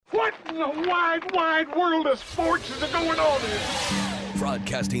in the wide, wide world of sports is going on here?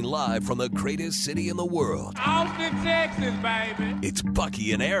 Broadcasting live from the greatest city in the world. Austin, Texas, baby. It's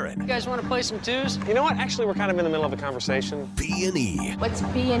Bucky and Erin. You guys want to play some twos? You know what? Actually, we're kind of in the middle of a conversation. B&E. What's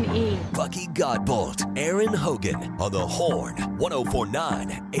B&E? Bucky Godbolt, Erin Hogan on the Horn, 104.9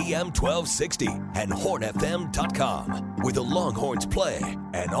 AM 1260 and hornfm.com, where the Longhorns play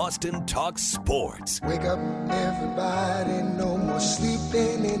and Austin talks sports. Wake up, everybody, no more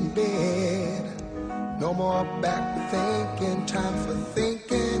sleeping in bed. No more back thinking, time for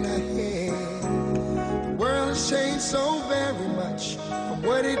thinking ahead. The world has changed so very much from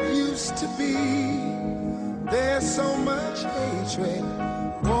what it used to be. There's so much hatred,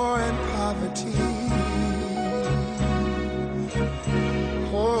 war and poverty.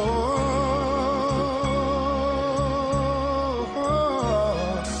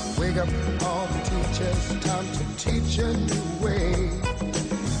 Wake up all the teachers, time to teach a new way.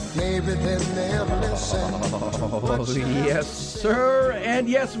 Maybe then they'll listen. Oh, yes, sir, and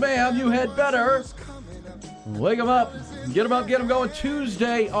yes, ma'am, you had better. Wake them up, get them going.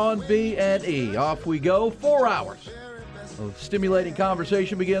 Tuesday on B&E. Off we go. 4 hours of stimulating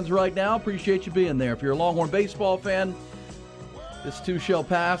conversation begins right now. Appreciate you being there. If you're a Longhorn baseball fan, this too shall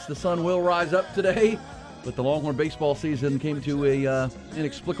pass. The sun will rise up today, but the Longhorn baseball season came to a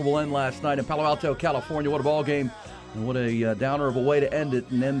inexplicable end last night in Palo Alto, California. What a ball game. And what a downer of a way to end it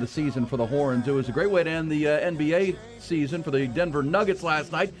and end the season for the Horns. It was a great way to end the NBA season for the Denver Nuggets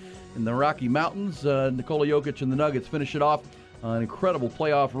last night in the Rocky Mountains. Nikola Jokic and the Nuggets finish it off. An incredible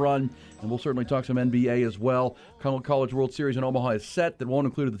playoff run, and we'll certainly talk some NBA as well. College World Series in Omaha is set. That won't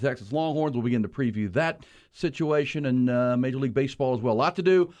include the Texas Longhorns. We'll begin to preview that situation and Major League Baseball as well. A lot to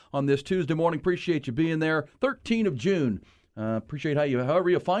do on this Tuesday morning. Appreciate you being there. 13th of June. Appreciate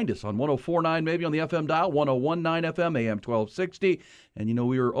however you find us on 104.9, maybe on the FM dial, 101.9 FM, AM 1260. And, you know,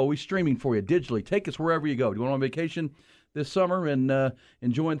 we are always streaming for you digitally. Take us wherever you go. Do you want on vacation this summer and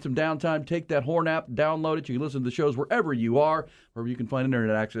enjoying some downtime? Take that Horn app, download it. You can listen to the shows wherever you are. Wherever you can find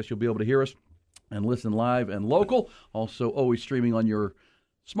internet access, you'll be able to hear us and listen live and local. Also, always streaming on your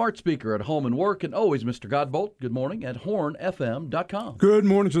smart speaker at home and work, and always Mr. Godbolt, good morning, at hornfm.com. Good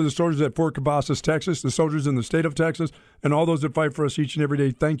morning to the soldiers at Fort Cavazos, Texas, the soldiers in the state of Texas, and all those that fight for us each and every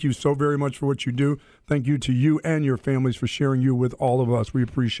day. Thank you so very much for what you do. Thank you to you and your families for sharing you with all of us. We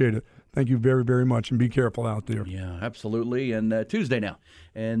appreciate it. Thank you very, very much, and be careful out there. Yeah, absolutely. And Tuesday now,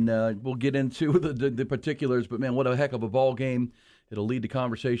 and we'll get into the particulars, but, man, what a heck of a ball game. It'll lead to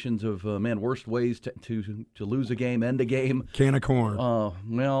conversations of, worst ways to lose a game, end a game. Can of corn.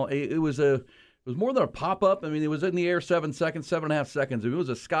 Well, it was more than a pop-up. I mean, it was in the air 7 seconds, 7.5 seconds. It was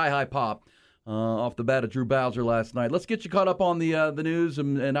a sky-high pop off the bat of Drew Bowser last night. Let's get you caught up on the news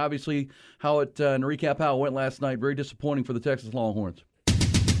and obviously how it and recap how it went last night. Very disappointing for the Texas Longhorns.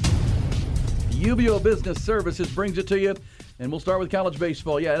 UBO Business Services brings it to you, and we'll start with college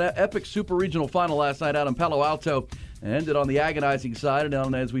baseball. Yeah, an epic super regional final last night out in Palo Alto. Ended on the agonizing side and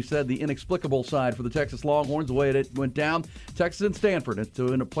on, as we said, the inexplicable side for the Texas Longhorns, the way it went down. Texas and Stanford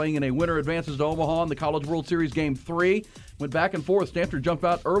ended up playing in a winner advances to Omaha in the College World Series Game 3. Went back and forth. Stanford jumped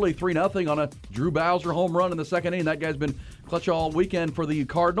out early 3-0 on a Drew Bowser home run in the second inning. That guy's been clutch all weekend for the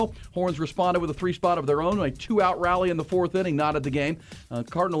Cardinal. Horns responded with a 3-spot of their own. A 2-out rally in the fourth inning knotted the game.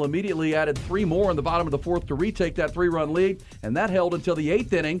 Cardinal immediately added 3 more in the bottom of the fourth to retake that 3-run lead, and that held until the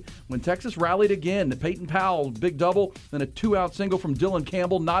 8th inning when Texas rallied again. Peyton Powell, big double, then a 2-out single from Dylan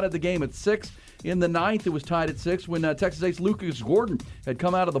Campbell knotted the game at 6. In the 9th, it was tied at 6 when Texas ace Lucas Gordon had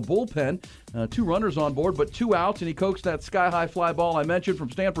come out of the bullpen. 2 runners on board, but 2 outs, and he coaxed that sky-high fly ball I mentioned from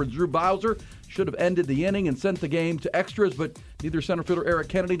Stanford's Drew Bowser. Should have ended the inning and sent the game to extras, but neither center fielder Eric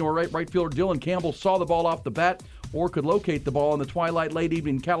Kennedy nor right fielder Dylan Campbell saw the ball off the bat or could locate the ball in the twilight late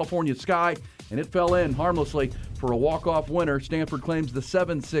evening California sky, and it fell in harmlessly for a walk-off winner. Stanford claims the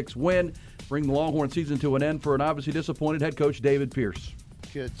 7-6 win, bring the Longhorn season to an end for an obviously disappointed head coach David Pierce.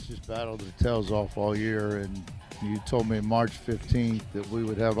 Kids just battled their tails off all year, and you told me March 15th that we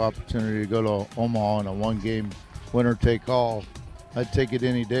would have opportunity to go to Omaha in a one-game winner-take-all. I'd take it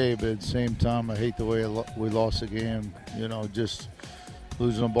any day, but at the same time, I hate the way we lost the game. You know, just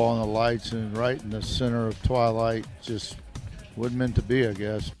losing the ball in the lights and right in the center of twilight just wasn't meant to be, I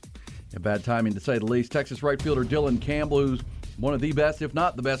guess. A bad timing, to say the least. Texas right fielder Dylan Campbell, who's one of the best, if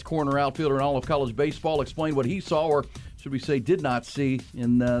not the best, corner outfielder in all of college baseball, explained what he saw, or should we say did not see,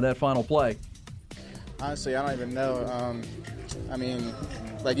 in that final play. Honestly, I don't even know. I mean,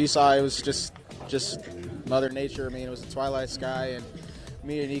 like you saw, it was just Mother Nature. I mean, it was a twilight sky, and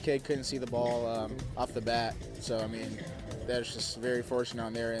me and EK couldn't see the ball off the bat. So, I mean, that's just very fortunate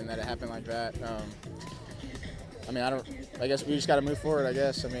on their end that it happened like that. I mean, I I guess we just got to move forward, I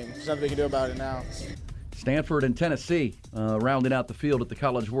guess. I mean, there's nothing we can do about it now. Stanford and Tennessee rounding out the field at the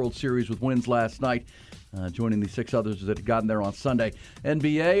College World Series with wins last night, joining the 6 others that had gotten there on Sunday.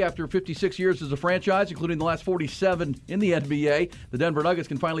 NBA, after 56 years as a franchise, including the last 47 in the NBA, the Denver Nuggets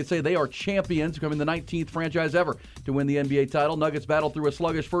can finally say they are champions, becoming the 19th franchise ever to win the NBA title. Nuggets battled through a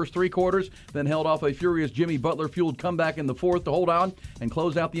sluggish first 3 quarters, then held off a furious Jimmy Butler-fueled comeback in the fourth to hold on and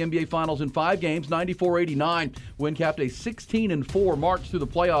close out the NBA Finals in 5 games, 94-89. Win capped a 16-4 march through the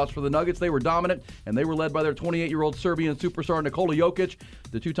playoffs for the Nuggets. They were dominant, and they were led by their 28-year-old Serbian superstar Nikola Jokic.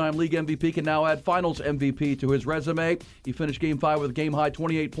 The 2-time league MVP can now add Finals MVP to his resume. He finished Game 5 with a game-high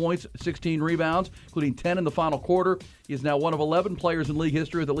 28 points, 16 rebounds, including 10 in the final quarter. He is now one of 11 players in league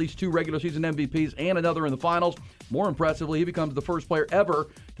history with at least 2 regular season MVPs and another in the finals. More impressively, he becomes the first player ever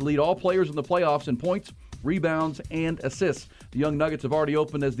to lead all players in the playoffs in points, rebounds, and assists. The young Nuggets have already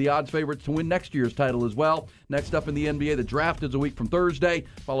opened as the odds favorites to win next year's title as well. Next up in the NBA, the draft is a week from Thursday,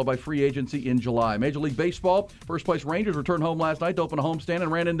 followed by free agency in July. Major League Baseball, first-place Rangers returned home last night to open a homestand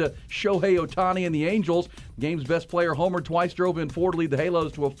and ran into Shohei Ohtani and the Angels. Game's best player homered twice, drove in 4 to lead the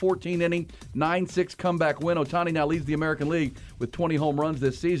Halos to a 14-inning, 9-6 comeback win. Ohtani now leads the American League with 20 home runs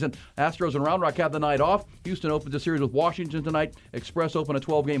this season. Astros and Round Rock have the night off. Houston opens a series with Washington tonight. Express open a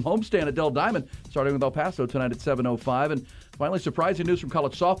 12-game homestand at Del Diamond, starting with El Paso tonight at 7:05. And finally, surprising news from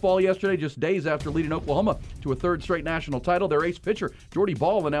college softball yesterday, just days after leading Oklahoma to a 3rd straight national title. Their ace pitcher, Jordy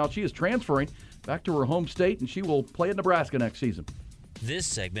Ball, announced she is transferring back to her home state, and she will play at Nebraska next season. This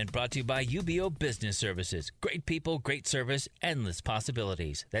segment brought to you by UBO Business Services. Great people, great service, endless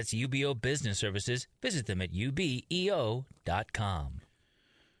possibilities. That's UBO Business Services. Visit them at ubeo.com.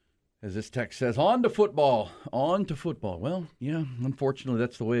 As this text says, on to football. On to football. Well, yeah, unfortunately,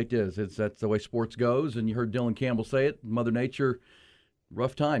 that's the way it is. That's the way sports goes, and you heard Dylan Campbell say it. Mother Nature,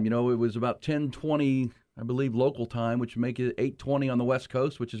 rough time. You know, it was about 10:20, I believe, local time, which would make it 8:20 on the West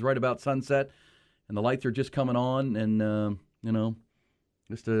Coast, which is right about sunset, and the lights are just coming on, and,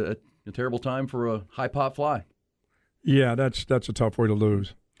 just a terrible time for a high-pop fly. Yeah, that's a tough way to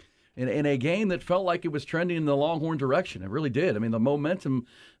lose. In a game that felt like it was trending in the Longhorn direction. It really did. I mean, the momentum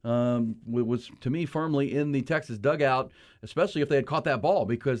was, to me, firmly in the Texas dugout, especially if they had caught that ball,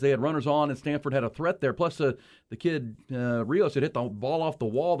 because they had runners on and Stanford had a threat there. Plus, the kid, Rios, had hit the ball off the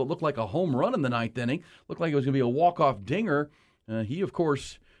wall that looked like a home run in the 9th inning. Looked like it was going to be a walk-off dinger. He, of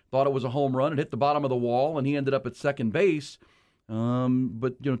course, thought it was a home run. It hit the bottom of the wall, and he ended up at second base.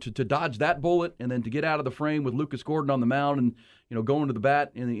 But, to dodge that bullet and then to get out of the frame with Lucas Gordon on the mound and, going to the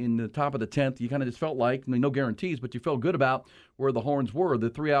bat in the top of the 10th, you kind of just felt like, no guarantees, but you felt good about where the Horns were. The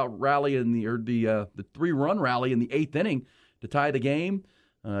 3-out rally the 3-run rally in the 8th inning to tie the game.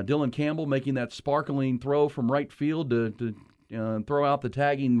 Dylan Campbell making that sparkling throw from right field to throw out the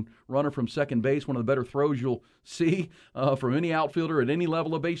tagging runner from second base, one of the better throws you'll see from any outfielder at any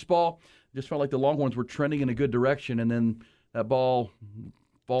level of baseball. Just felt like the Longhorns were trending in a good direction, and then that ball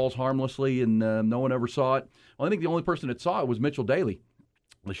falls harmlessly, and no one ever saw it. Well, I think the only person that saw it was Mitchell Daly,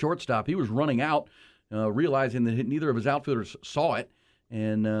 the shortstop. He was running out, realizing that neither of his outfielders saw it,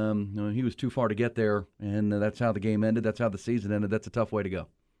 and he was too far to get there, and that's how the game ended. That's how the season ended. That's a tough way to go.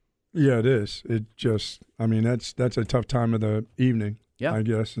 Yeah, it is. It just, that's a tough time of the evening, yeah, I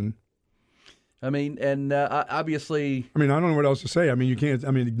guess. And obviously, I don't know what else to say. You can't.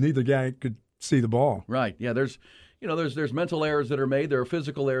 Neither guy could see the ball. Right. Yeah. There's mental errors that are made. There are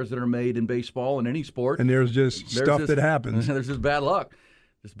physical errors that are made in baseball and any sport. And there's stuff that happens. There's just bad luck.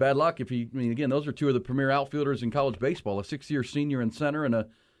 Just bad luck. Again, those are 2 of the premier outfielders in college baseball, a 6-year senior and center, and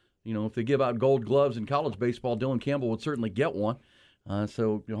if they give out gold gloves in college baseball, Dylan Campbell would certainly get one.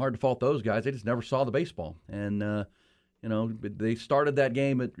 So hard to fault those guys. They just never saw the baseball. And, they started that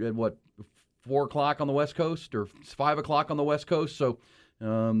game at 4 o'clock on the West Coast or 5 o'clock on the West Coast. So,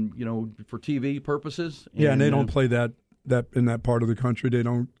 for TV purposes. And they don't play that in that part of the country. They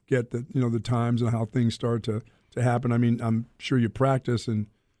don't get the times and how things start to happen. I'm sure you practice,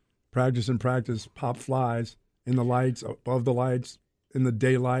 pop flies in the lights, above the lights, in the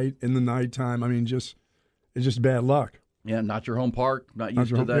daylight, in the nighttime. It's just bad luck. Yeah, not your home park, not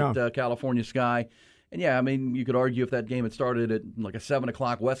used to that California sky. And, you could argue if that game had started at like a 7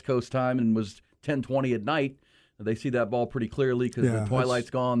 o'clock West Coast time and was 10:20 at night, they see that ball pretty clearly because the twilight's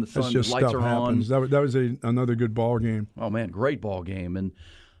gone, the lights are on. That was another good ball game. Oh, man, great ball game. And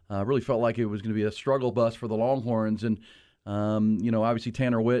really felt like it was going to be a struggle bus for the Longhorns. And, obviously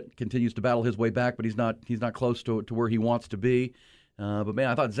Tanner Witt continues to battle his way back, but he's not close to where he wants to be. But,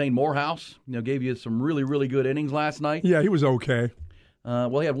 man, I thought Zane Morehouse, gave you some really, really good innings last night. Yeah, he was okay. He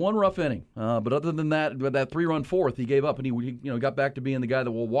had one rough inning. But other than that 3-run fourth, he gave up, and he got back to being the guy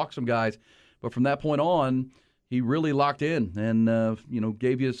that will walk some guys. But from that point on, he really locked in and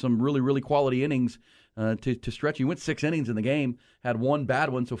gave you some really, really quality innings to stretch. He went 6 innings in the game, had 1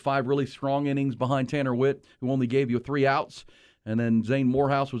 bad one, so 5 really strong innings behind Tanner Witt, who only gave you 3 outs. And then Zane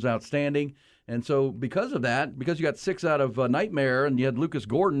Morehouse was outstanding. And so because of that, because you got 6 out of Nightmare and you had Lucas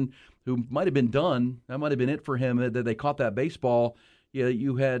Gordon, who might have been done, that might have been it for him, that they caught that baseball. Yeah,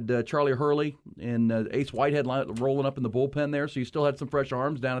 you had Charlie Hurley and Ace Whitehead rolling up in the bullpen there, so you still had some fresh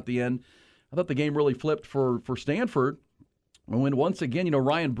arms down at the end. I thought the game really flipped for Stanford. When once again,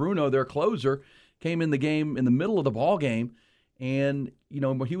 Ryan Bruno, their closer, came in the game in the middle of the ball game, and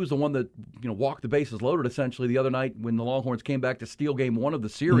he was the one that walked the bases loaded essentially the other night when the Longhorns came back to steal game 1 of the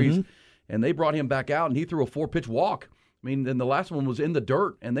series, and they brought him back out and he threw a 4-pitch walk. I mean, and the last one was in the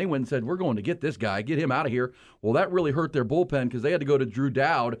dirt, and they went and said, we're going to get this guy, get him out of here. Well, that really hurt their bullpen because they had to go to Drew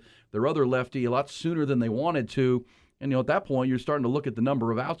Dowd, their other lefty, a lot sooner than they wanted to. And, at that point, you're starting to look at the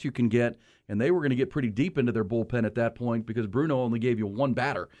number of outs you can get, and they were going to get pretty deep into their bullpen at that point because Bruno only gave you 1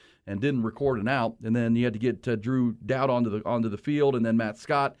 batter and didn't record an out. And then you had to get Drew Dowd onto the field, and then Matt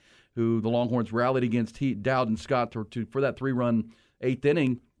Scott, who the Longhorns rallied against Dowd and Scott for that 3-run 8th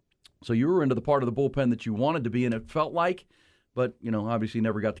inning. So you were into the part of the bullpen that you wanted to be in, it felt like, but, obviously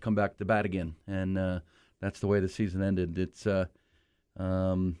never got to come back to bat again. And that's the way the season ended. It's, I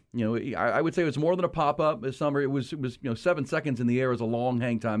would say it was more than a pop-up this summer. It was 7 seconds in the air is a long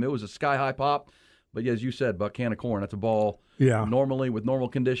hang time. It was a sky-high pop. But as you said, Buck, can of corn, that's a ball. Yeah. Normally, with normal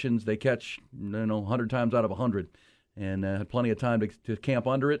conditions, they catch 100 times out of 100. And had plenty of time to camp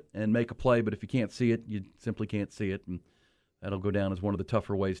under it and make a play. But if you can't see it, you simply can't see it. And that'll go down as one of the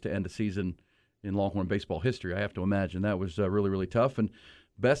tougher ways to end a season in Longhorn baseball history. I have to imagine that was really, really tough. And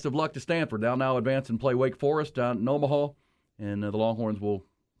best of luck to Stanford. They'll now advance and play Wake Forest down in Omaha. And the Longhorns will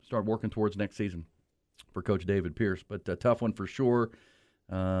start working towards next season for Coach David Pierce. But a tough one for sure.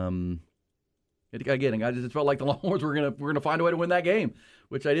 Again, I just felt like the Longhorns were gonna find a way to win that game,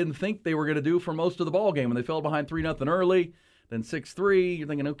 which I didn't think they were going to do for most of the ball game. When they fell behind 3-0 early, then 6-3, you're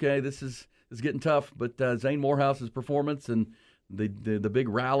thinking, okay, this is getting tough. But Zane Morehouse's performance and the big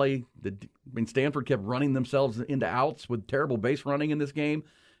rally, Stanford kept running themselves into outs with terrible base running in this game.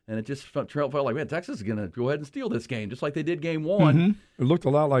 And it just felt like, man, Texas is going to go ahead and steal this game, just like they did game 1. Mm-hmm. It looked a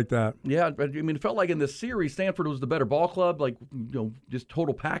lot like that. Yeah, I mean, it felt like in this series, Stanford was the better ball club, like just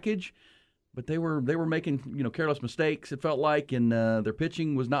total package. But they were making careless mistakes. It felt like, and their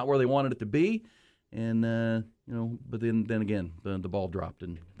pitching was not where they wanted it to be. And but then again, the ball dropped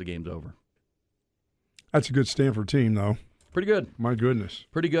and the game's over. That's a good Stanford team, though. Pretty good. My goodness.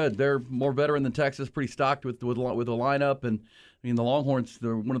 Pretty good. They're more veteran than Texas, pretty stocked with the lineup. And, I mean, the Longhorns,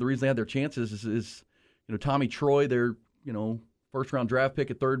 one of the reasons they had their chances is Tommy Troy, their, first-round draft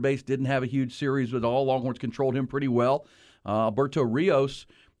pick at third base, didn't have a huge series at all. Longhorns controlled him pretty well. Alberto Rios,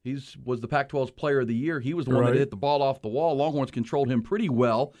 he was the Pac-12's player of the year. He was the one that hit the ball off the wall. Longhorns controlled him pretty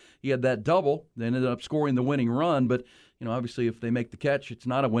well. He had that double. They ended up scoring the winning run. But, obviously if they make the catch, it's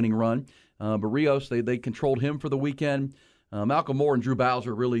not a winning run. But Rios, they controlled him for the weekend. Malcolm Moore and Drew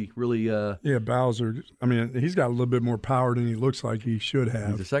Bowser really. Yeah, Bowser. I mean, he's got a little bit more power than he looks like he should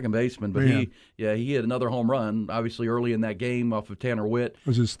have. He's a second baseman, but he hit another home run, obviously early in that game off of Tanner Witt. It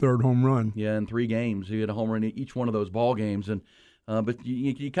was his 3rd home run. Yeah, in 3 games. He had a home run in each one of those ball games. And but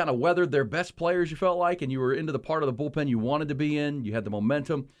you kind of weathered their best players, you felt like, and you were into the part of the bullpen you wanted to be in. You had the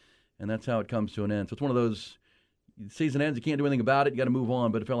momentum, and that's how it comes to an end. So it's one of those season ends, you can't do anything about it. You got to move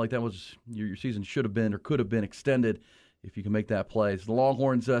on, but it felt like that was your season should have been or could have been extended if you can make that play. So the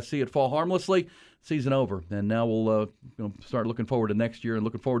Longhorns see it fall harmlessly. Season over, and now we'll start looking forward to next year and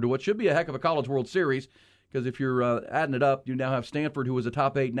looking forward to what should be a heck of a College World Series. Because if you're adding it up, you now have Stanford, who was a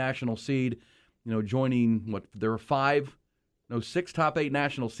top 8 national seed, joining there are 6 top 8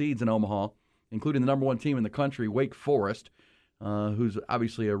 national seeds in Omaha, including the number 1 team in the country, Wake Forest, who's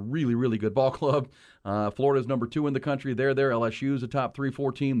obviously a really, really good ball club. Florida's number 2 in the country. They're there. LSU's a top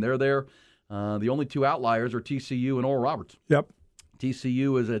 3-4 team. They're there. The only 2 outliers are TCU and Oral Roberts. Yep.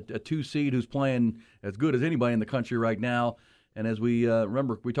 TCU is a 2 seed who's playing as good as anybody in the country right now. And as we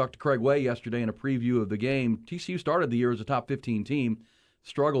remember, we talked to Craig Way yesterday in a preview of the game. TCU started the year as a top 15 team,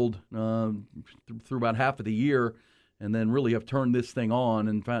 struggled through about half of the year, and then really have turned this thing on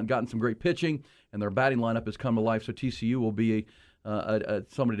and gotten some great pitching, and their batting lineup has come to life. So TCU will be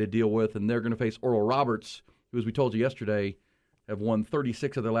somebody to deal with, and they're going to face Oral Roberts, who, as we told you yesterday, have won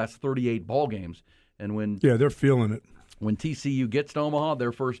 36 of their last 38 ball games. And they're feeling it. When TCU gets to Omaha,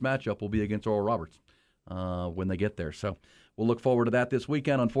 their first matchup will be against Oral Roberts when they get there. So we'll look forward to that this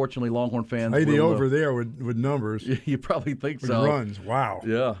weekend. Unfortunately, Longhorn fans the over there with numbers. You probably think with so. Runs, wow.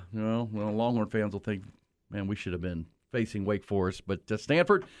 Yeah, Longhorn fans will think, man, we should have been facing Wake Forest. But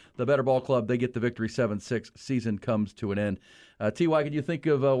Stanford, the better ball club, they get the victory 7-6. Season comes to an end. T.Y., can you think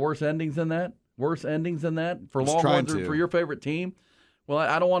of worse endings than that? Worse endings than that for Longhorns or for your favorite team? Well,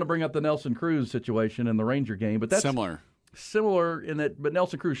 I don't want to bring up the Nelson Cruz situation in the Ranger game, but that's similar in that. But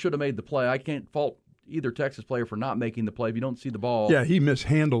Nelson Cruz should have made the play. I can't fault either Texas player for not making the play. If you don't see the ball, yeah, he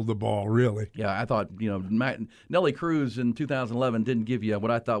mishandled the ball really. Yeah, I thought Nelly Cruz in 2011 didn't give you what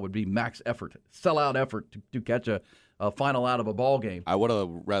I thought would be max effort, sellout effort to catch a final out of a ball game. I would have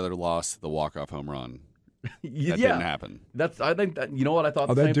rather lost the walk-off home run. That didn't happen. I think that, you know what I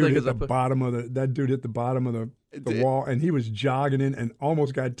thought. That dude hit the bottom of the wall, and he was jogging in and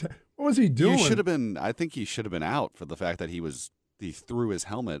almost got. What was he doing? I think he should have been out for the fact that he threw his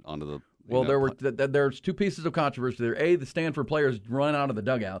helmet onto the. Well, there's two pieces of controversy there. A, the Stanford players run out of the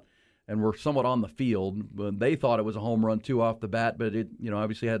dugout and were somewhat on the field. They thought it was a home run too off the bat, but it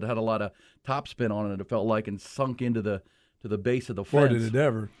obviously had a lot of topspin on it. It felt like and sunk into the base of the fence. Boy, did it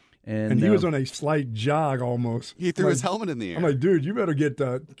ever! And he was on a slight jog almost. He threw his helmet in the air. I'm like, dude, you better get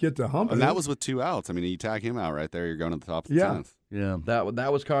the hump. And that was with 2 outs. I mean, you tag him out right there, you're going to the top of the 10th. Yeah,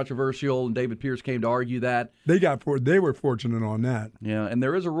 that was controversial, and David Pierce came to argue that. They were fortunate on that. Yeah, and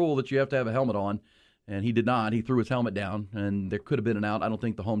there is a rule that you have to have a helmet on, and he did not. He threw his helmet down, and there could have been an out. I don't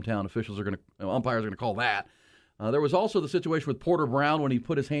think the hometown officials umpires are going to call that. There was also the situation with Porter Brown when he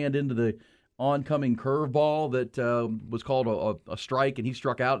put his hand into the oncoming curveball that was called a strike, and he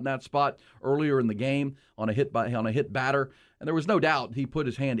struck out in that spot earlier in the game on a hit batter. And there was no doubt he put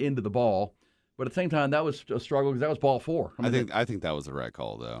his hand into the ball. But at the same time, that was a struggle because that was ball 4. I think that was the right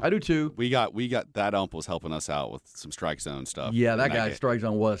call, though. I do too. We got that ump was helping us out with some strike zone stuff. Yeah, that guy's strike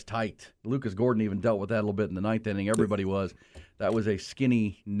zone was tight. Lucas Gordon even dealt with that a little bit in the 9th inning. Everybody was. That was a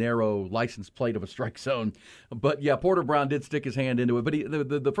skinny, narrow license plate of a strike zone. But yeah, Porter Brown did stick his hand into it. But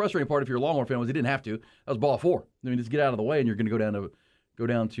the frustrating part, if you're a Longhorn fan, was he didn't have to. That was ball 4. I mean, just get out of the way, and you're going to go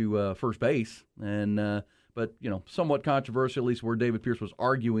down to first base. And but somewhat controversial, at least where David Pierce was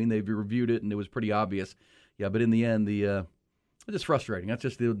arguing. They've reviewed it, and it was pretty obvious. Yeah, but in the end, it's just frustrating. That's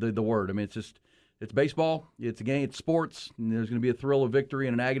just the word. I mean, it's baseball. It's a game. It's sports. And there's going to be a thrill of victory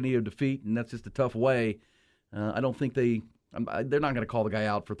and an agony of defeat, and that's just a tough way. I don't think they're not going to call the guy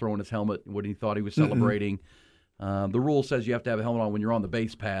out for throwing his helmet when he thought he was celebrating. The rule says you have to have a helmet on when you're on the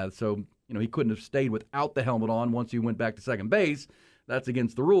base path. So, he couldn't have stayed without the helmet on once he went back to second base. That's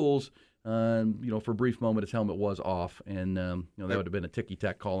against the rules. For a brief moment, his helmet was off, and that would have been a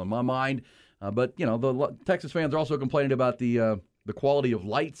ticky-tack call in my mind. But the Texas fans are also complaining about the quality of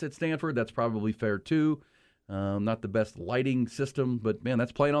lights at Stanford. That's probably fair too. Not the best lighting system, but man,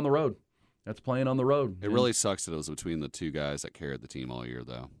 that's playing on the road. It really sucks that it was between the two guys that carried the team all year,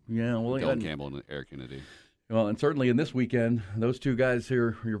 though. Yeah, well, Dylan Campbell and Eric Kennedy. Well, and certainly in this weekend, those two guys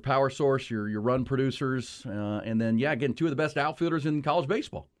here, your power source, your run producers, and then getting two of the best outfielders in college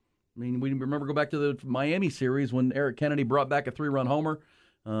baseball. I mean, we remember go back to the Miami series when Eric Kennedy brought back a 3-run homer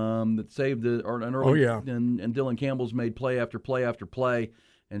that saved an early. Oh, yeah. And Dylan Campbell's made play after play after play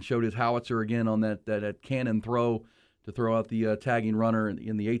and showed his howitzer again on that cannon throw to throw out the tagging runner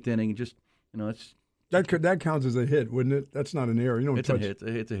in the 8th inning. Just it's that counts as a hit, wouldn't it? That's not an error. You don't it's touch. A hit.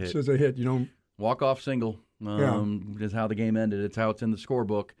 It's a hit. It's just a hit. You don't walk off single. Is how the game ended. It's how it's in the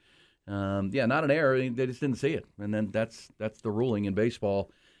scorebook. Not an error. They just didn't see it, and then that's the ruling in baseball.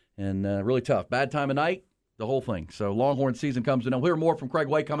 And really tough. Bad time of night, the whole thing. So Longhorn season comes in. We'll hear more from Craig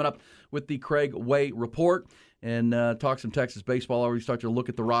Way coming up with the Craig Way Report and talk some Texas baseball. Already start to look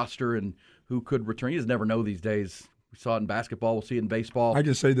at the roster and who could return. You just never know these days. We saw it in basketball. We'll see it in baseball. I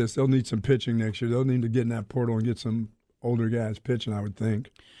can say this. They'll need some pitching next year. They'll need to get in that portal and get some older guys pitching, I would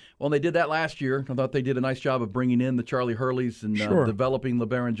think. Well, they did that last year. I thought they did a nice job of bringing in the Charlie Hurleys and developing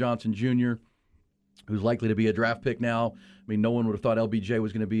LeBaron Johnson Jr., who's likely to be a draft pick now. I mean, no one would have thought LBJ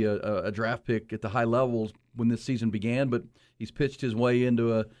was going to be a draft pick at the high levels when this season began, but he's pitched his way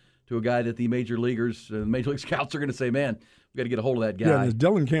into a guy that the major league scouts are going to say, man, we got to get a hold of that guy. Yeah,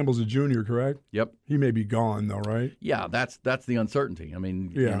 Dylan Campbell's a junior, correct? Yep. He may be gone, though, right? Yeah, that's the uncertainty. I mean,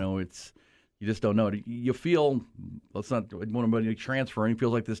 you just don't know. You feel, let's not want to transferring. It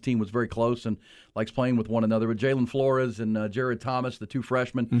feels like this team was very close and likes playing with one another. But Jalen Flores and Jared Thomas, the two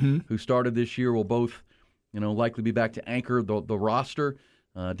freshmen who started this year, will both, likely be back to anchor the roster.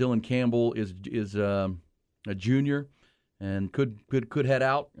 Dylan Campbell is a junior and could head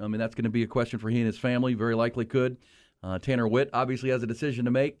out. I meto that's going to be a question for he and his family. Very likely could. Tanner Witt obviously has a decision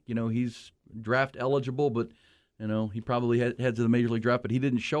to make. He's draft eligible, but. He probably heads to the Major League Draft, but he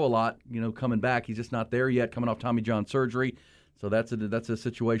didn't show a lot, coming back. He's just not there yet, coming off Tommy John surgery. So that's a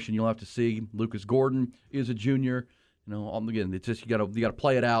situation you'll have to see. Lucas Gordon is a junior. Again, it's just you got to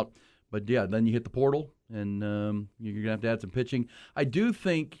play it out. But, yeah, then you hit the portal, and you're going to have to add some pitching. I do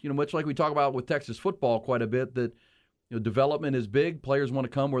think, much like we talk about with Texas football quite a bit, that development is big. Players want to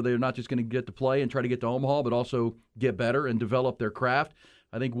come where they're not just going to get to play and try to get to Omaha, but also get better and develop their craft.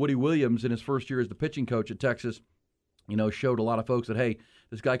 I think Woody Williams, in his first year as the pitching coach at Texas, showed a lot of folks that, hey,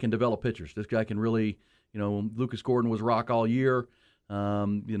 this guy can develop pitchers. This guy can really, Lucas Gordon was rock all year.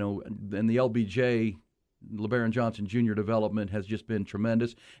 And the LBJ, LeBaron Johnson Jr. development has just been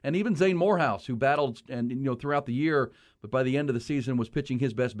tremendous. And even Zane Morehouse, who battled and throughout the year, but by the end of the season was pitching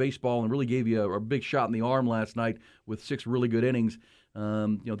his best baseball and really gave you a big shot in the arm last night with 6 really good innings.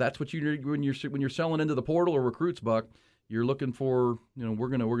 That's what when you're selling into the portal or recruits, Buck. You're looking for, we're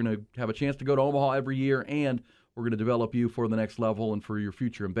gonna have a chance to go to Omaha every year, and we're going to develop you for the next level and for your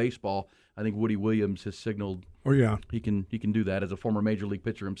future in baseball. I think Woody Williams has signaled he can do that as a former major league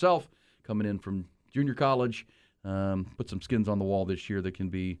pitcher himself, coming in from junior college. Put some skins on the wall this year that can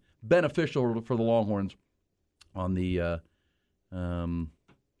be beneficial for the Longhorns on the well,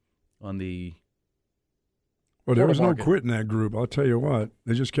 there was no quit in that group. I'll tell you what,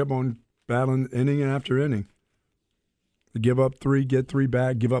 they just kept on battling inning after inning. They give up 3, get 3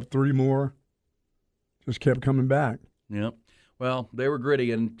 back, give up 3 more. Just kept coming back. Yep. Well, they were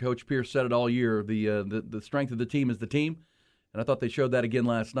gritty, and Coach Pierce said it all year. The strength of the team is the team, and I thought they showed that again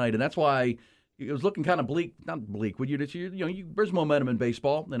last night. And that's why it was looking kind of bleak. Not bleak. There's momentum in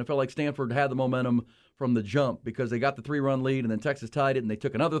baseball, and it felt like Stanford had the momentum from the jump because they got the 3-run lead, and then Texas tied it, and they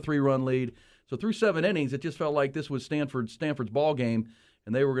took another 3-run lead. So through 7 innings, it just felt like this was Stanford's ball game,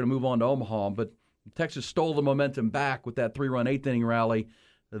 and they were going to move on to Omaha. But Texas stole the momentum back with that 3-run 8th-inning rally.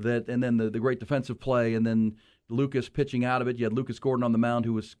 And then the great defensive play, and then Lucas pitching out of it. You had Lucas Gordon on the mound,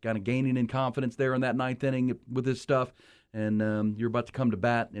 who was kind of gaining in confidence there in that 9th inning with his stuff. And you're about to come to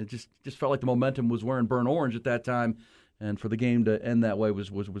bat. And it just felt like the momentum was wearing burnt orange at that time. And for the game to end that way was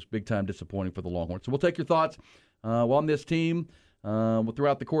big time disappointing for the Longhorns. So we'll take your thoughts on this team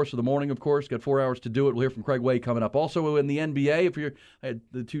throughout the course of the morning. Of course, got 4 hours to do it. We'll hear from Craig Way coming up. Also in the NBA, I had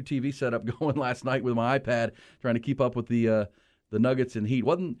the 2 TV setup going last night with my iPad, trying to keep up with the Nuggets and Heat.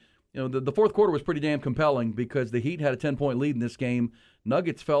 The fourth quarter was pretty damn compelling because the Heat had a 10-point lead in this game.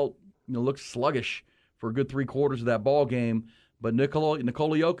 Nuggets looked sluggish for a good 3 quarters of that ball game. But Nikola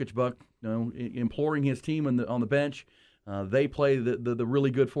Jokic, Buck, imploring his team on the bench. They play the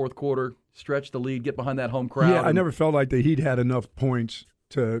really good fourth quarter, stretch the lead, get behind that home crowd. Yeah, I never felt like the Heat had enough points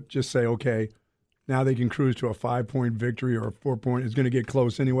to just say, okay, now they can cruise to a 5-point victory or a 4-point. It's going to get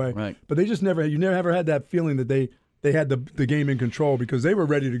close anyway. Right. But you never had that feeling that they had the game in control because they were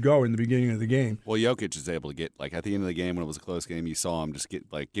ready to go in the beginning of the game. Well, Jokic is able to get, at the end of the game when it was a close game, you saw him just get,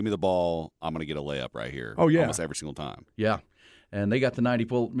 give me the ball, I'm going to get a layup right here. Oh, yeah. Almost every single time. Yeah. And they got to 90.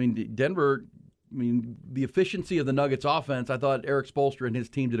 Well, Denver, the efficiency of the Nuggets offense, I thought Eric Spoelstra and his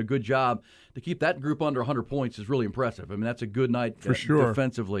team did a good job. To keep that group under 100 points is really impressive. That's a good night for sure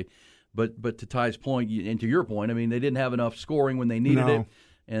defensively. But to Ty's point, and to your point, they didn't have enough scoring when they needed it.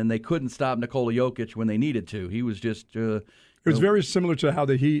 And they couldn't stop Nikola Jokic when they needed to. He was just. It was very similar to how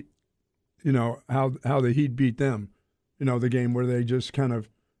the Heat, how the Heat beat them. The game where they just kind of,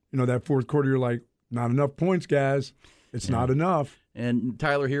 that fourth quarter, you're like, not enough points, guys. It's not enough. And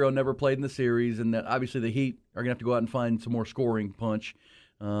Tyler Hero never played in the series, and obviously the Heat are going to have to go out and find some more scoring punch.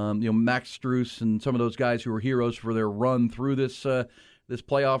 Max Strus and some of those guys who were heroes for their run through this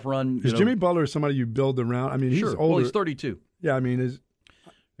playoff run. Is Jimmy Butler somebody you build around? He's older. Well, he's 32. Yeah,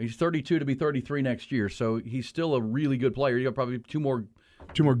 He's 32 to be 33 next year, so he's still a really good player. You got probably two more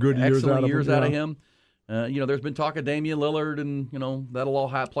good years out of him. There's been talk of Damian Lillard, and that'll all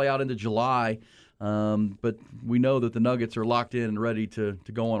play out into July. But we know that the Nuggets are locked in and ready to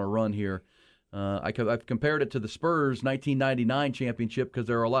go on a run here. I've compared it to the Spurs' 1999 championship because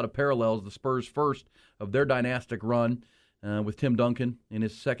there are a lot of parallels. The Spurs' first of their dynastic run with Tim Duncan in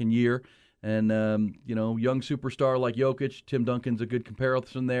his second year. And, young superstar like Jokic, Tim Duncan's a good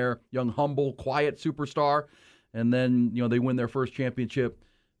comparison there. Young, humble, quiet superstar. And then, they win their first championship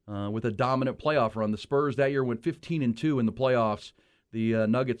with a dominant playoff run. The Spurs that year went 15-2 in the playoffs. The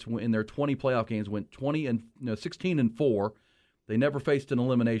Nuggets, in their 20 playoff games, went 16-4. They never faced an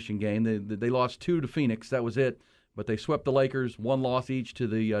elimination game. They lost 2 to Phoenix. That was it. But they swept the Lakers, 1 loss each to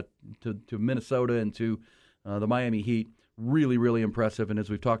the to Minnesota and to the Miami Heat. Really, really impressive. And as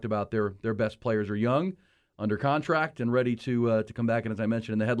we've talked about, their best players are young, under contract, and ready to come back. And as I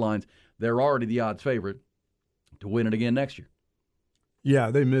mentioned in the headlines, they're already the odds favorite to win it again next year. Yeah,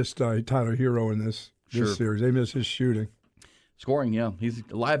 they missed Tyler Hero in this series. They missed his shooting. Scoring, yeah. He's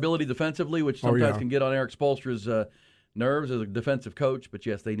a liability defensively, which sometimes can get on Eric Spoelstra's nerves as a defensive coach. But,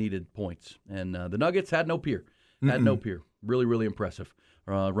 yes, they needed points. And the Nuggets had no peer. Had no peer. Really, really impressive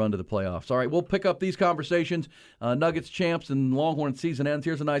run to the playoffs. All right, we'll pick up these conversations. Nuggets champs and Longhorn season ends.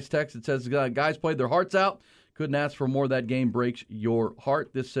 Here's a nice text. It says, guys played their hearts out. Couldn't ask for more. That game breaks your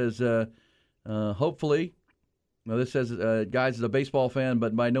heart. This says, hopefully, this says, guys is a baseball fan,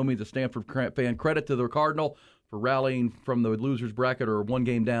 but by no means a Stanford fan. Credit to the Cardinal for rallying from the losers bracket or one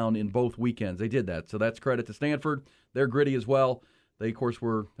game down in both weekends. They did that. So that's credit to Stanford. They're gritty as well. They, of course,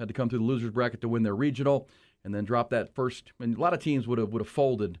 had to come through the losers bracket to win their regional and then drop that first. And a lot of teams would have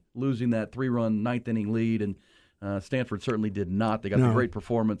folded, losing that 3-run ninth-inning lead, and Stanford certainly did not. They got the great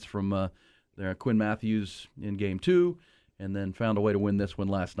performance from Quinn Matthews in Game 2, and then found a way to win this one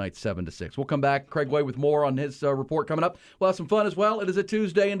last night 7-6. We'll come back. Craig Way with more on his report coming up. We'll have some fun as well. It is a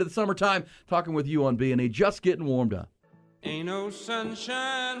Tuesday into the summertime, talking with you on B&E, just getting warmed up. Ain't no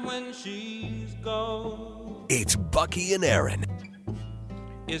sunshine when she's gone. It's Bucky and Erin.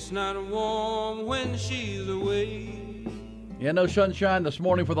 It's not warm when she's away. Yeah, no sunshine this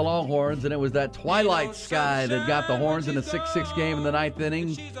morning for the Longhorns, and it was that twilight sky that got the Horns in a 6-6 game in the ninth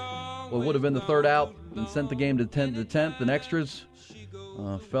inning. What would have been the third out and sent the game to 10th, and extras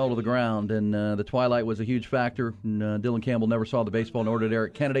fell to the ground, and the twilight was a huge factor. And, Dylan Campbell never saw the baseball, nor did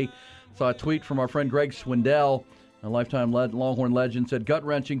Eric Kennedy. Saw a tweet from our friend Greg Swindell, a lifetime Longhorn legend, said,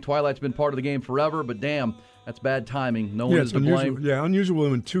 gut-wrenching, twilight's been part of the game forever, but damn, that's bad timing. No one is to blame. Unusual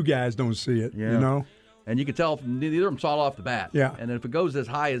when two guys don't see it, you know? And you can tell neither of them saw it off the bat. Yeah. And then if it goes as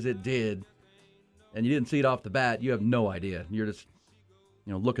high as it did, and you didn't see it off the bat, you have no idea. You're just,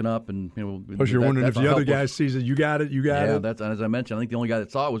 looking up and, Plus you're wondering if the other guy sees it, you got it. Yeah, that's, as I mentioned, I think the only guy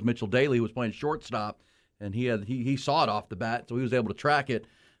that saw it was Mitchell Daly, who was playing shortstop, and he saw it off the bat, so he was able to track it.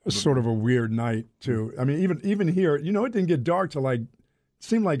 It was sort of a weird night, too. I mean, even here, it didn't get dark till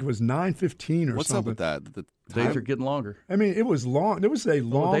seemed like it was 9:15 or What's something. What's up with that? The days are getting longer. I mean, it was long. It was days it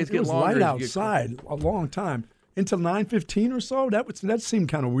was get longer light outside a long time. Until 9:15 or so, that seemed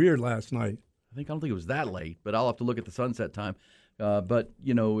kind of weird last night. I don't think it was that late, but I'll have to look at the sunset time. But,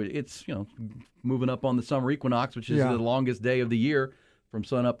 it's, moving up on the summer equinox, which is the longest day of the year from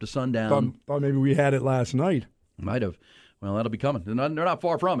sun up to sundown. Thought maybe we had it last night. Might have. Well, that'll be coming. They're not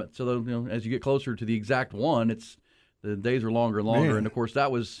far from it. So, as you get closer to the exact one, the days are longer and longer. Man. And, of course,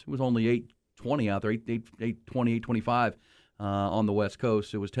 it was only 8:20 out there, 8:20, 8:25 on the West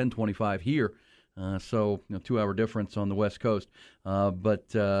Coast. It was 10:25 here. So, 2-hour difference on the West Coast. But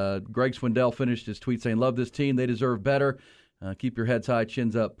Greg Swindell finished his tweet saying, love this team. They deserve better. Keep your heads high,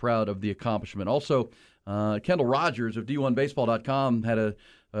 chins up, proud of the accomplishment. Also, Kendall Rogers of D1Baseball.com had a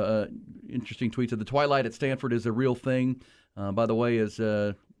interesting tweet. Said the twilight at Stanford is a real thing. By the way,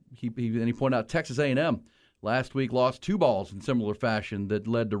 he pointed out Texas A&M last week lost 2 balls in similar fashion that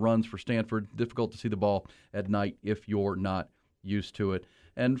led to runs for Stanford. Difficult to see the ball at night if you're not used to it.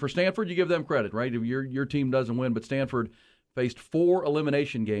 And for Stanford, you give them credit, right? If your team doesn't win, but Stanford faced 4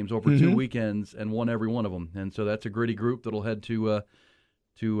 elimination games over 2 weekends and won every one of them. And so that's a gritty group that'll head to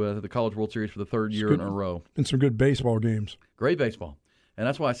the College World Series for the 3rd year in a row. And some good baseball games. Great baseball. And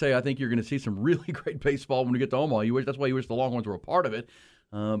that's why I say I think you're going to see some really great baseball when we get to Omaha. That's why you wish the Longhorns were a part of it.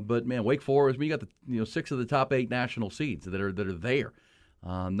 But, man, Wake Forest, you got the 6 of the top 8 national seeds that are there.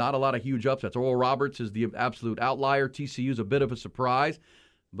 Not a lot of huge upsets. Oral Roberts is the absolute outlier. TCU's a bit of a surprise.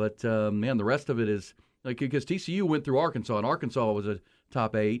 But, man, the rest of it is because TCU went through Arkansas, and Arkansas was a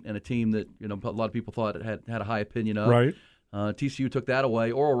top 8 and a team that a lot of people thought it had a high opinion of. Right. TCU took that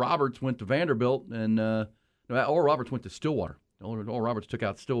away. Oral Roberts went to Vanderbilt, and Oral Roberts went to Stillwater. Oral Roberts took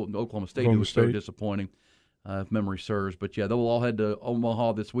out Oklahoma State, who was so disappointing, if memory serves. But, yeah, they'll all head to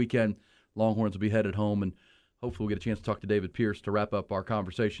Omaha this weekend. Longhorns will be headed home, and hopefully we'll get a chance to talk to David Pierce to wrap up our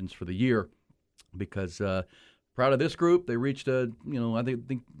conversations for the year because proud of this group. They reached I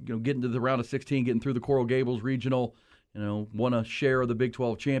think getting to the round of 16, getting through the Coral Gables Regional, won a share of the Big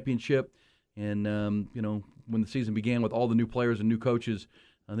 12 championship. And, when the season began with all the new players and new coaches,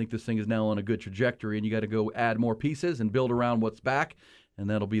 I think this thing is now on a good trajectory, and you got to go add more pieces and build around what's back, and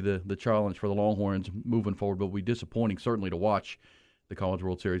that'll be the challenge for the Longhorns moving forward. But it'll be disappointing, certainly, to watch the College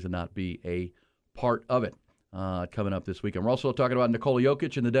World Series and not be a part of it coming up this weekend. We're also talking about Nikola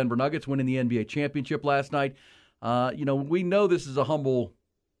Jokic and the Denver Nuggets winning the NBA championship last night. We know this is a humble,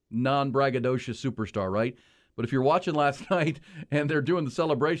 non-braggadocious superstar, right? But if you're watching last night and they're doing the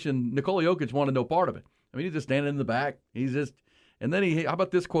celebration, Nikola Jokic wanted no part of it. I mean, he's just standing in the back. And then how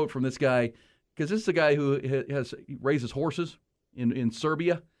about this quote from this guy? Because this is a guy who raises horses in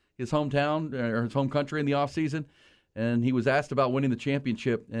Serbia, his hometown, or his home country in the offseason. And he was asked about winning the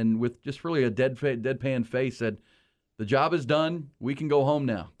championship, and with just really a deadpan face said, the job is done. We can go home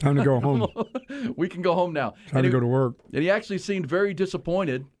now. Time to go home. We can go home now. Time to go to work. And he actually seemed very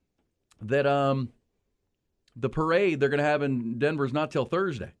disappointed that the parade they're going to have in Denver is not till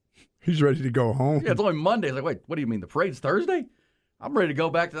Thursday. He's ready to go home. Yeah, it's only Monday. It's like, wait, what do you mean? The parade's Thursday? I'm ready to go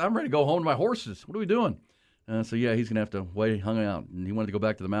back. I'm ready to go home to my horses. What are we doing? So, yeah, he's going to have to wait, hung out. And he wanted to go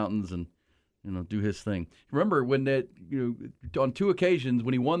back to the mountains and, do his thing. Remember when on 2 occasions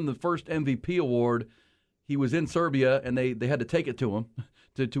when he won the first MVP award, he was in Serbia and they had to take it to him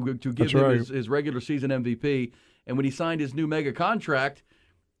to give him his regular season MVP. And when he signed his new mega contract,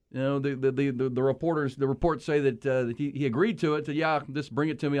 the reports say that he agreed to it. Said, yeah, just bring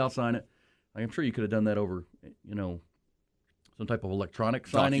it to me, I'll sign it. I'm sure you could have done that over, some type of electronic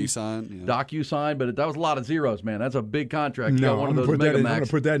signing. DocuSign, but that was a lot of zeros, man. That's a big contract. You got one of those Mega Max. I'm going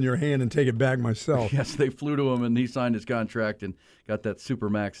to put that in your hand and take it back myself. Yes, they flew to him, and he signed his contract and got that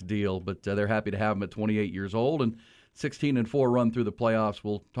Supermax deal. But they're happy to have him at 28 years old and 16-4 run through the playoffs.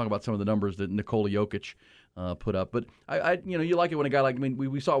 We'll talk about some of the numbers that Nikola Jokic put up. But you like it when a guy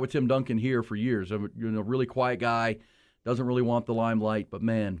we saw it with Tim Duncan here for years. A really quiet guy, doesn't really want the limelight, but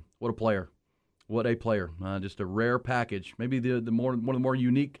man, what a player. What a player. Just a rare package. Maybe one of the more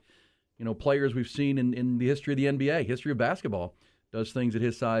unique, players we've seen in the history of the NBA, history of basketball. Does things at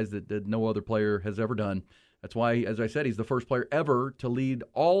his size that no other player has ever done. That's why, as I said, he's the first player ever to lead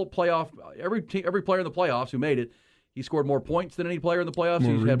all every player in the playoffs who made it. He scored more points than any player in the playoffs.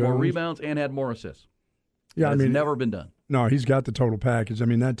 He's had more rebounds and had more assists. Yeah, it's never been done. No, he's got the total package. I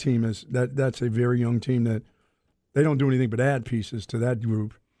mean, that team that's a very young team that they don't do anything but add pieces to that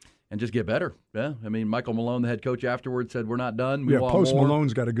group. And just get better. Yeah, I mean, Michael Malone, the head coach, afterwards said, "We're not done. We want Post more."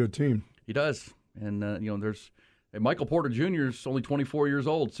 Malone's got a good team. He does, and there's Michael Porter Jr. is only 24 years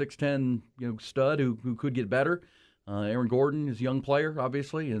old, 6'10", stud who could get better. Aaron Gordon is a young player,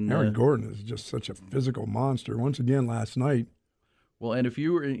 obviously, and Aaron Gordon is just such a physical monster. Once again, last night. Well, and if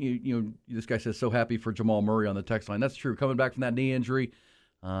you were, this guy says so happy for Jamal Murray on the text line. That's true. Coming back from that knee injury,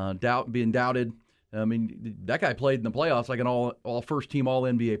 being doubted. I mean, that guy played in the playoffs like an all first-team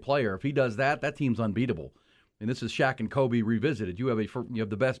All-NBA player. If he does that team's unbeatable. And this is Shaq and Kobe revisited. You have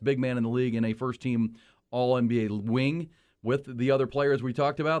the best big man in the league and a first-team All-NBA wing with the other players we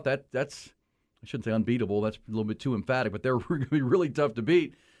talked about. That's I shouldn't say unbeatable. That's a little bit too emphatic, but they're going to be really tough to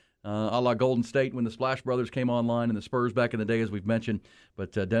beat. A la Golden State when the Splash Brothers came online and the Spurs back in the day, as we've mentioned.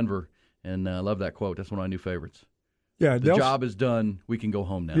 But Denver, and I love that quote. That's one of my new favorites. Yeah, the job is done. We can go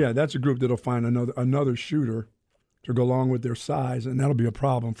home now. Yeah, that's a group that'll find another shooter to go along with their size, and that'll be a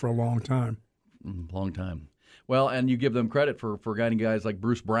problem for a long time. Long time. Well, and you give them credit for guiding guys like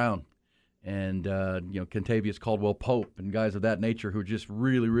Bruce Brown and Kentavious Caldwell-Pope and guys of that nature who are just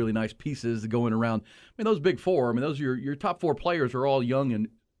really, really nice pieces going around. I mean, those big four, those are your top 4 players are all young and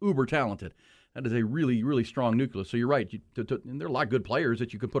uber talented. That is a really, really strong nucleus. So you're right. And there are a lot of good players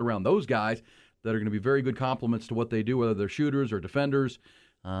that you could put around those guys that are going to be very good complements to what they do, whether they're shooters or defenders.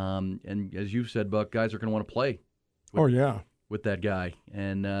 And as you've said, Buck, guys are going to want to play with that guy.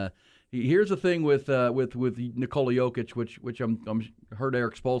 And here's the thing with Nikola Jokic, which I'm heard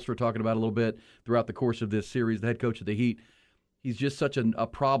Eric Spoelstra talking about a little bit throughout the course of this series, the head coach of the Heat. He's just such a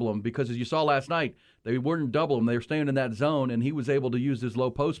problem because, as you saw last night, they wouldn't double him. They were staying in that zone, and he was able to use his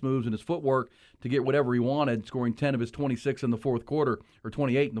low post moves and his footwork to get whatever he wanted, scoring 10 of his 26 in the fourth quarter, or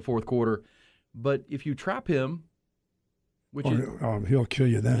 28 in the fourth quarter. But if you trap him, he'll kill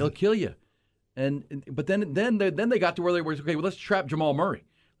you then. He'll kill you. But then they got to where they were, okay, well, let's trap Jamal Murray.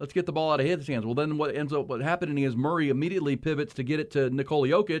 Let's get the ball out of his hands. Well, then what happening is Murray immediately pivots to get it to Nikola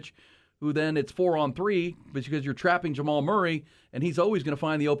Jokic, who then it's 4-on-3 because you're trapping Jamal Murray, and he's always going to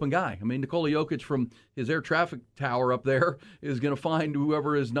find the open guy. I mean, Nikola Jokic from his air traffic tower up there is going to find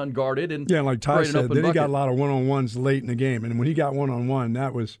whoever is unguarded. And like Ty said, then he got a lot of one-on-ones late in the game. And when he got one-on-one,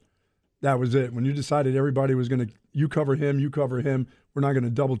 that was it. When you decided everybody was going to, you cover him, we're not going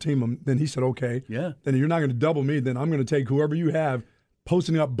to double team him, then he said, okay. Yeah. Then you're not going to double me, then I'm going to take whoever you have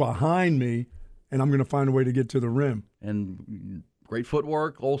posting up behind me, and I'm going to find a way to get to the rim. And great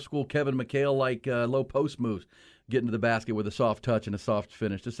footwork, old school Kevin McHale-like low post moves, getting to the basket with a soft touch and a soft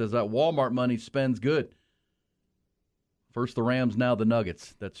finish. Just says that Walmart money spends good. First the Rams, now the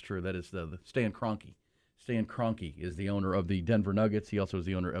Nuggets. That's true. That is the Stan Kroenke. Stan Kroenke is the owner of the Denver Nuggets. He also is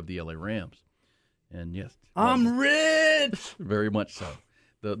the owner of the LA Rams. And yes, I'm rich. Very much so.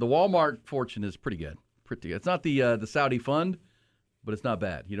 The Walmart fortune is pretty good. It's not the Saudi fund, but it's not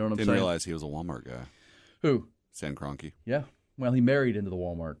bad. You know what I'm saying? Didn't realize he was a Walmart guy. Who? Stan Kroenke. Yeah. Well, he married into the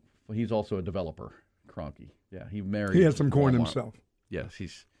Walmart. Well, he's also a developer, Kroenke. Yeah, he married. He had some coin Walmart himself. Yes, he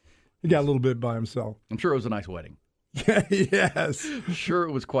got a little bit by himself. I'm sure it was a nice wedding. Yes. Sure,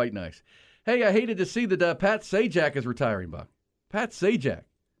 it was quite nice. Hey, I hated to see that Pat Sajak is retiring, Buck. Pat Sajak,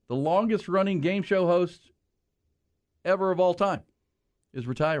 the longest-running game show host ever of all time. is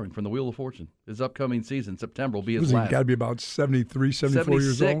retiring from the Wheel of Fortune. His upcoming season, September, will be his He's last. got to be about 73, 74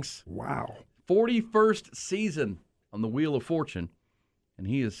 years old. Wow. 41st season on the Wheel of Fortune, and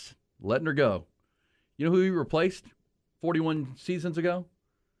he is letting her go. You know who he replaced 41 seasons ago?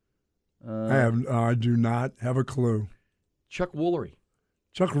 I do not have a clue. Chuck Woolery.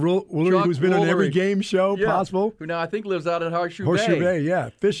 Chuck Woolery, who's been on every game show possible. Who now I think lives out in Horseshoe Bay. Horseshoe Bay, yeah.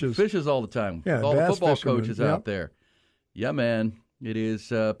 Fishes all the time. Yeah, all the football fishermen. coaches out there. Yeah, man. It is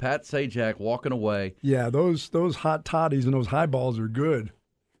Pat Sajak walking away. Yeah, those hot toddies and those highballs are good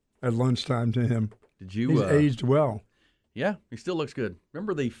at lunchtime to him. He's aged well. Yeah, he still looks good.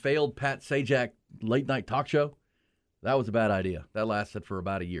 Remember the failed Pat Sajak late-night talk show? That was a bad idea. That lasted for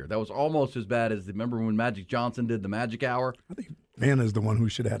about a year. That was almost as bad as, remember when Magic Johnson did the Magic Hour? I think Vanna's the one who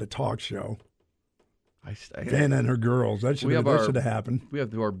should have had a talk show. Vanna and her girls. That should have happened. We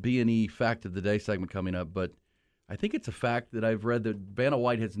have our B&E Fact of the Day segment coming up, but I think it's a fact that I've read that Vanna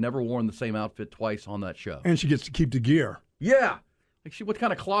White has never worn the same outfit twice on that show. And she gets to keep the gear. Yeah. Like what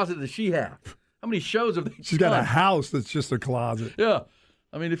kind of closet does she have? How many shows have they She's done? got a house that's just a closet. Yeah.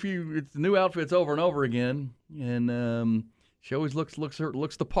 I mean, it's new outfits over and over again, and she always looks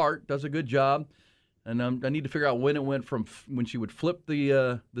the part, does a good job. And I need to figure out when it went from when she would flip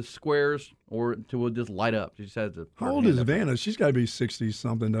the squares or to just light up. She just has to. How old is Vanna? She's got to be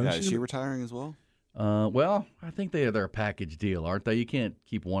 60-something, doesn't she? Is she retiring as well? Well, I think they're a package deal, aren't they? You can't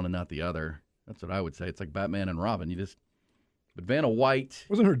keep one and not the other. That's what I would say. It's like Batman and Robin. But Vanna White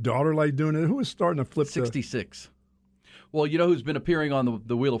wasn't her daughter like doing it? Who was starting to flip? 66. Well, you know who's been appearing on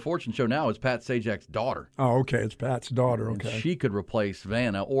the Wheel of Fortune show now is Pat Sajak's daughter. Oh, okay. It's Pat's daughter. And okay. she could replace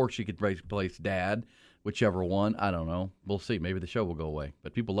Vanna, or she could replace Dad, whichever one. I don't know. We'll see. Maybe the show will go away.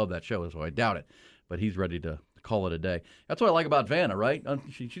 But people love that show, so I doubt it. But he's ready to call it a day. That's what I like about Vanna, right?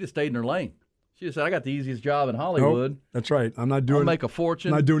 She just stayed in her lane. She just said, I got the easiest job in Hollywood. Nope, that's right. I'll make a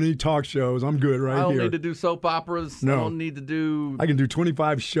fortune. I'm not doing any talk shows. I'm good right here. I don't need to do soap operas. No. I don't need to do... I can do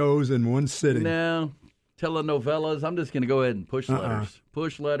 25 shows in one sitting. No. Telenovelas. I'm just going to go ahead and push letters.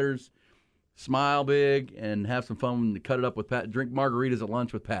 Push letters, smile big, and have some fun and cut it up with Pat. Drink margaritas at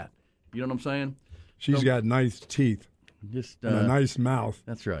lunch with Pat. You know what I'm saying? She's got nice teeth. Just and a nice mouth.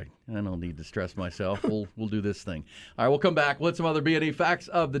 That's right. I don't need to stress myself. We'll do this thing. All right, we'll come back with some other B&E facts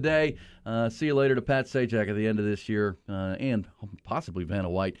of the day. See you later to Pat Sajak at the end of this year and possibly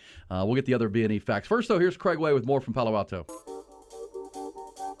Vanna White. We'll get the other B&E facts. First, though, here's Craig Way with more from Palo Alto.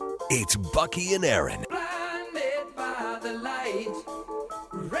 It's Bucky and Erin.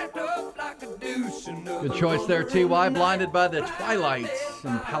 Good choice there, T.Y. Blinded by the twilights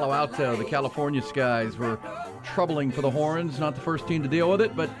in Palo Alto. The California skies were troubling for the Horns. Not the first team to deal with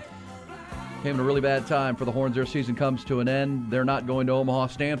it, but came at a really bad time for the Horns. Their season comes to an end. They're not going to Omaha.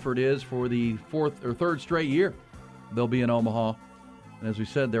 Stanford is for the third straight year. They'll be in Omaha. And as we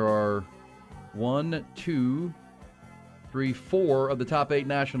said, there are 1, 2, 3, 4 of the top 8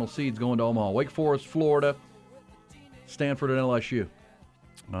 national seeds going to Omaha. Wake Forest, Florida, Stanford, and LSU.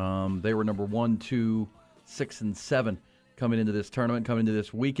 They were number 1, 2, 6, and 7 coming into this tournament, coming into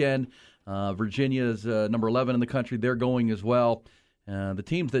this weekend. Virginia is number 11 in the country. They're going as well. The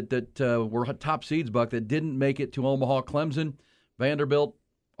teams that were top seeds, Buck, that didn't make it to Omaha: Clemson, Vanderbilt,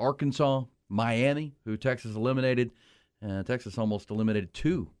 Arkansas, Miami, who Texas eliminated. Texas almost eliminated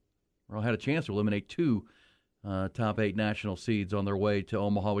 2, or had a chance to eliminate 2 top 8 national seeds on their way to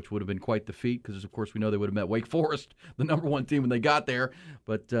Omaha, which would have been quite the feat because, of course, we know they would have met Wake Forest, the number 1 team, when they got there.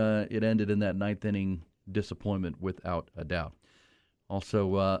 But it ended in that 9th inning disappointment without a doubt.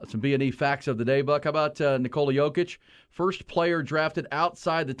 Also, some B&E facts of the day, Buck. How about Nikola Jokic? First player drafted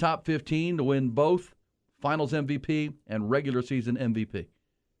outside the top 15 to win both Finals MVP and regular season MVP.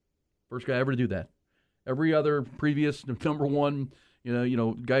 First guy ever to do that. Every other previous number 1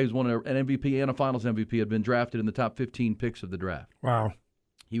 guy who's won an MVP and a Finals MVP had been drafted in the top 15 picks of the draft. Wow.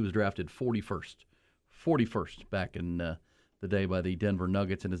 He was drafted 41st back in the day by the Denver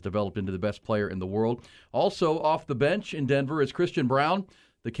Nuggets and has developed into the best player in the world. Also off the bench in Denver is Christian Brown,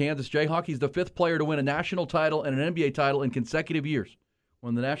 the Kansas Jayhawk. He's the 5th player to win a national title and an NBA title in consecutive years.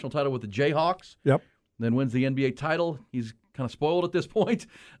 Won the national title with the Jayhawks. Yep. Then wins the NBA title. He's kind of spoiled at this point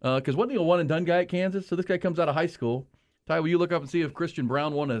because wasn't he a one-and-done guy at Kansas? So this guy comes out of high school. Ty, will you look up and see if Christian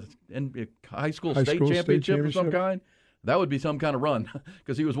Brown won a high school state championship of some kind? That would be some kind of run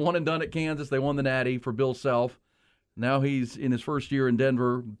because he was one and done at Kansas. They won the Natty for Bill Self. Now he's in his first year in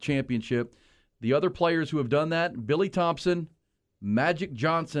Denver, championship. The other players who have done that, Billy Thompson, Magic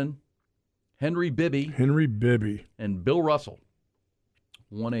Johnson, Henry Bibby, and Bill Russell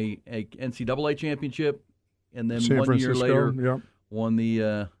won a NCAA championship, and then San 1 year Francisco, later won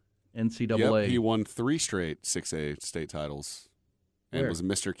the NCAA. Yep, he won 3 straight 6A state titles and was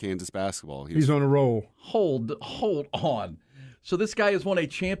Mr. Kansas basketball. He's on a roll. Hold on. So this guy has won a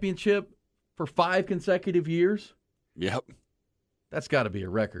championship for 5 consecutive years? Yep. That's got to be a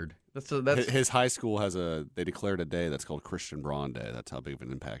record. That's his high school they declared a day that's called Christian Braun Day. That's how big of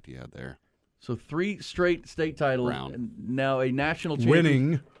an impact he had there. So 3 straight state titles, Brown. and now a national champion.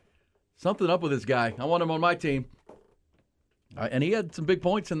 Winning. Something up with this guy. I want him on my team. And he had some big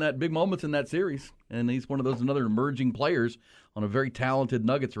points in that, big moments in that series. And he's one of those another emerging players on a very talented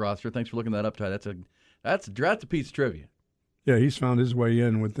Nuggets roster. Thanks for looking that up, Ty. That's a piece of trivia. Yeah, he's found his way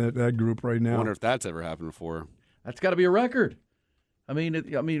in with that group right now. I wonder if that's ever happened before. That's got to be a record. I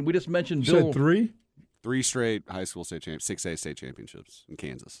mean, we just mentioned You Bill. said 3? 3 straight high school 6A state championships in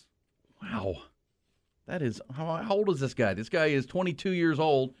Kansas. Wow. That is, how old is this guy? This guy is 22 years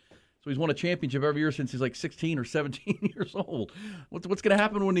old, so he's won a championship every year since he's like 16 or 17 years old. What's going to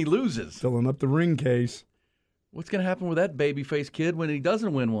happen when he loses? Filling up the ring case. What's going to happen with that baby-faced kid when he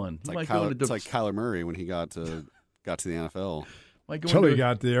doesn't win one? It's like Kyler Murray when he got to the NFL. Until he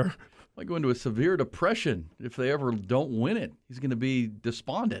got there. Might go into a severe depression if they ever don't win it. He's going to be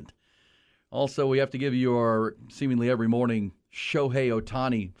despondent. Also, we have to give you our seemingly every morning Shohei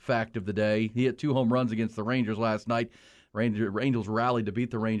Ohtani fact of the day. He hit 2 home runs against the Rangers last night. Angels rallied to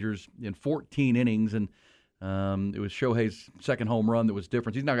beat the Rangers in 14 innings, and it was Shohei's second home run that was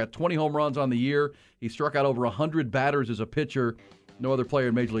different. He's now got 20 home runs on the year. He struck out over 100 batters as a pitcher. No other player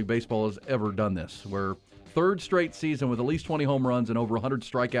in Major League Baseball has ever done this. We're third straight season with at least 20 home runs and over 100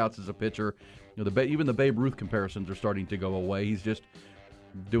 strikeouts as a pitcher. You know, even the Babe Ruth comparisons are starting to go away. He's just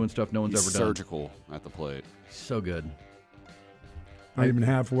doing stuff no one's ever done. Surgical at the plate. So good. Not even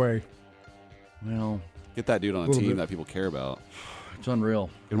halfway. Well, get that dude on a team that people care about. It's unreal.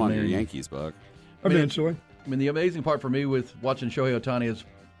 Get him on your Yankees, Buck. Eventually. I mean, the amazing part for me with watching Shohei Ohtani is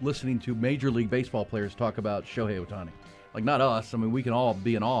listening to Major League Baseball players talk about Shohei Ohtani. Like, not us. I mean, we can all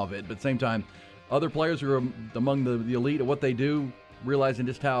be in awe of it. But at the same time, other players who are among the elite at what they do, realizing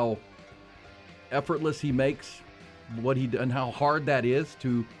just how effortless he makes and how hard that is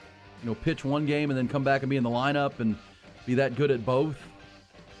to, pitch one game and then come back and be in the lineup and be that good at both.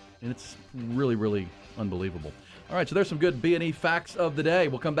 And it's really, really unbelievable. All right, so there's some good B&E facts of the day.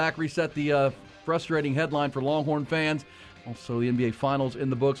 We'll come back, reset the frustrating headline for Longhorn fans. Also, the NBA Finals in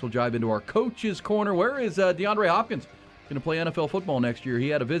the books. We'll dive into our Coach's Corner. Where is DeAndre Hopkins going to play NFL football next year? He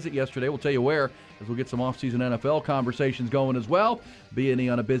had a visit yesterday. We'll tell you where, as we'll get some off-season NFL conversations going as well. B&E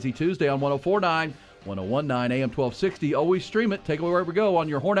on a busy Tuesday on 104.9, 101.9 AM 1260. Always stream it. Take it wherever we go on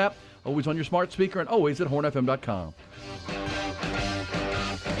your Horn app, always on your smart speaker, and always at hornfm.com.